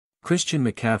Christian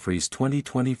McCaffrey's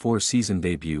 2024 season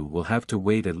debut will have to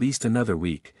wait at least another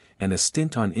week, and a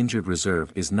stint on injured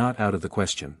reserve is not out of the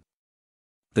question.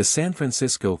 The San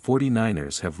Francisco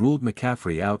 49ers have ruled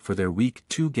McCaffrey out for their Week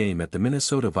 2 game at the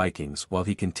Minnesota Vikings while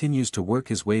he continues to work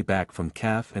his way back from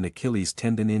calf and Achilles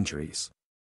tendon injuries.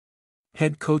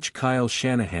 Head coach Kyle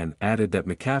Shanahan added that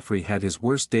McCaffrey had his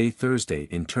worst day Thursday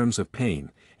in terms of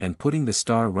pain, and putting the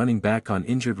star running back on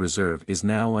injured reserve is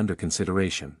now under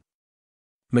consideration.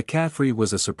 McCaffrey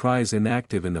was a surprise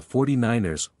inactive in the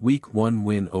 49ers' Week 1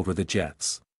 win over the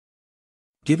Jets,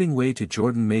 giving way to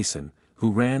Jordan Mason,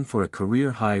 who ran for a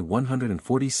career-high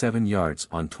 147 yards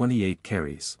on 28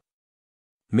 carries.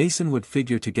 Mason would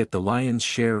figure to get the Lions'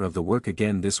 share of the work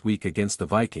again this week against the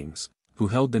Vikings, who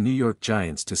held the New York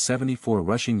Giants to 74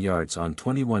 rushing yards on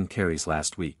 21 carries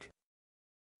last week.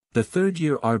 The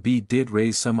third-year RB did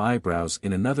raise some eyebrows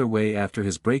in another way after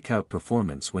his breakout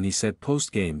performance when he said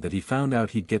post-game that he found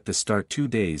out he'd get the start 2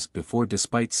 days before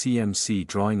despite CMC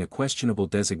drawing a questionable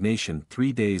designation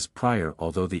 3 days prior,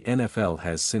 although the NFL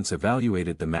has since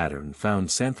evaluated the matter and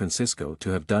found San Francisco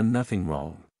to have done nothing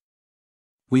wrong.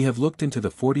 We have looked into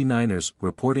the 49ers'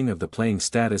 reporting of the playing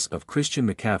status of Christian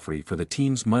McCaffrey for the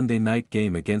team's Monday night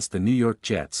game against the New York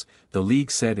Jets, the league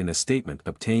said in a statement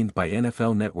obtained by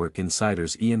NFL Network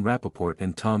insiders Ian Rappaport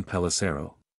and Tom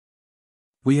Pelissero.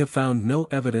 We have found no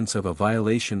evidence of a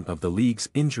violation of the league's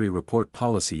injury report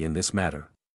policy in this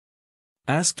matter.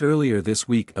 Asked earlier this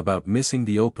week about missing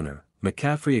the opener,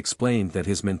 McCaffrey explained that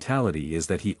his mentality is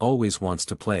that he always wants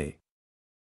to play.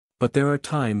 But there are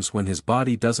times when his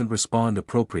body doesn't respond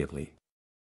appropriately.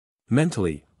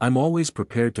 Mentally, I'm always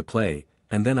prepared to play,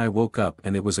 and then I woke up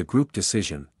and it was a group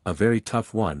decision, a very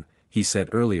tough one, he said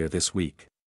earlier this week.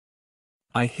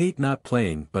 I hate not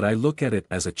playing, but I look at it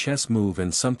as a chess move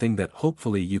and something that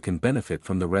hopefully you can benefit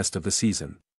from the rest of the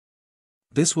season.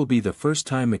 This will be the first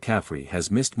time McCaffrey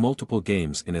has missed multiple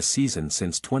games in a season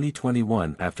since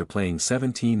 2021 after playing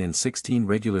 17 and 16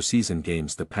 regular season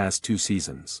games the past 2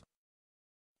 seasons.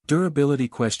 Durability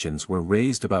questions were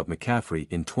raised about McCaffrey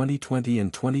in 2020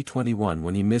 and 2021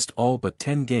 when he missed all but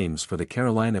 10 games for the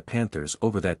Carolina Panthers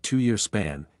over that 2-year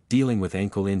span, dealing with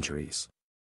ankle injuries.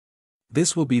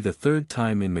 This will be the third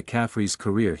time in McCaffrey's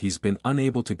career he's been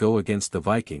unable to go against the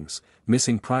Vikings,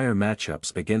 missing prior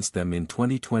matchups against them in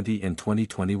 2020 and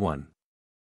 2021.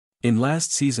 In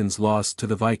last season's loss to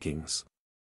the Vikings,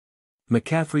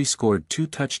 McCaffrey scored 2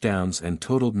 touchdowns and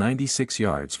totaled 96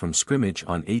 yards from scrimmage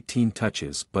on 18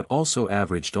 touches but also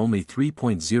averaged only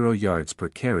 3.0 yards per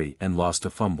carry and lost a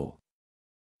fumble.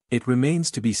 It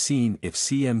remains to be seen if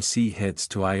CMC heads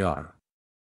to IR,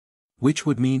 which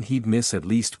would mean he'd miss at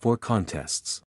least 4 contests.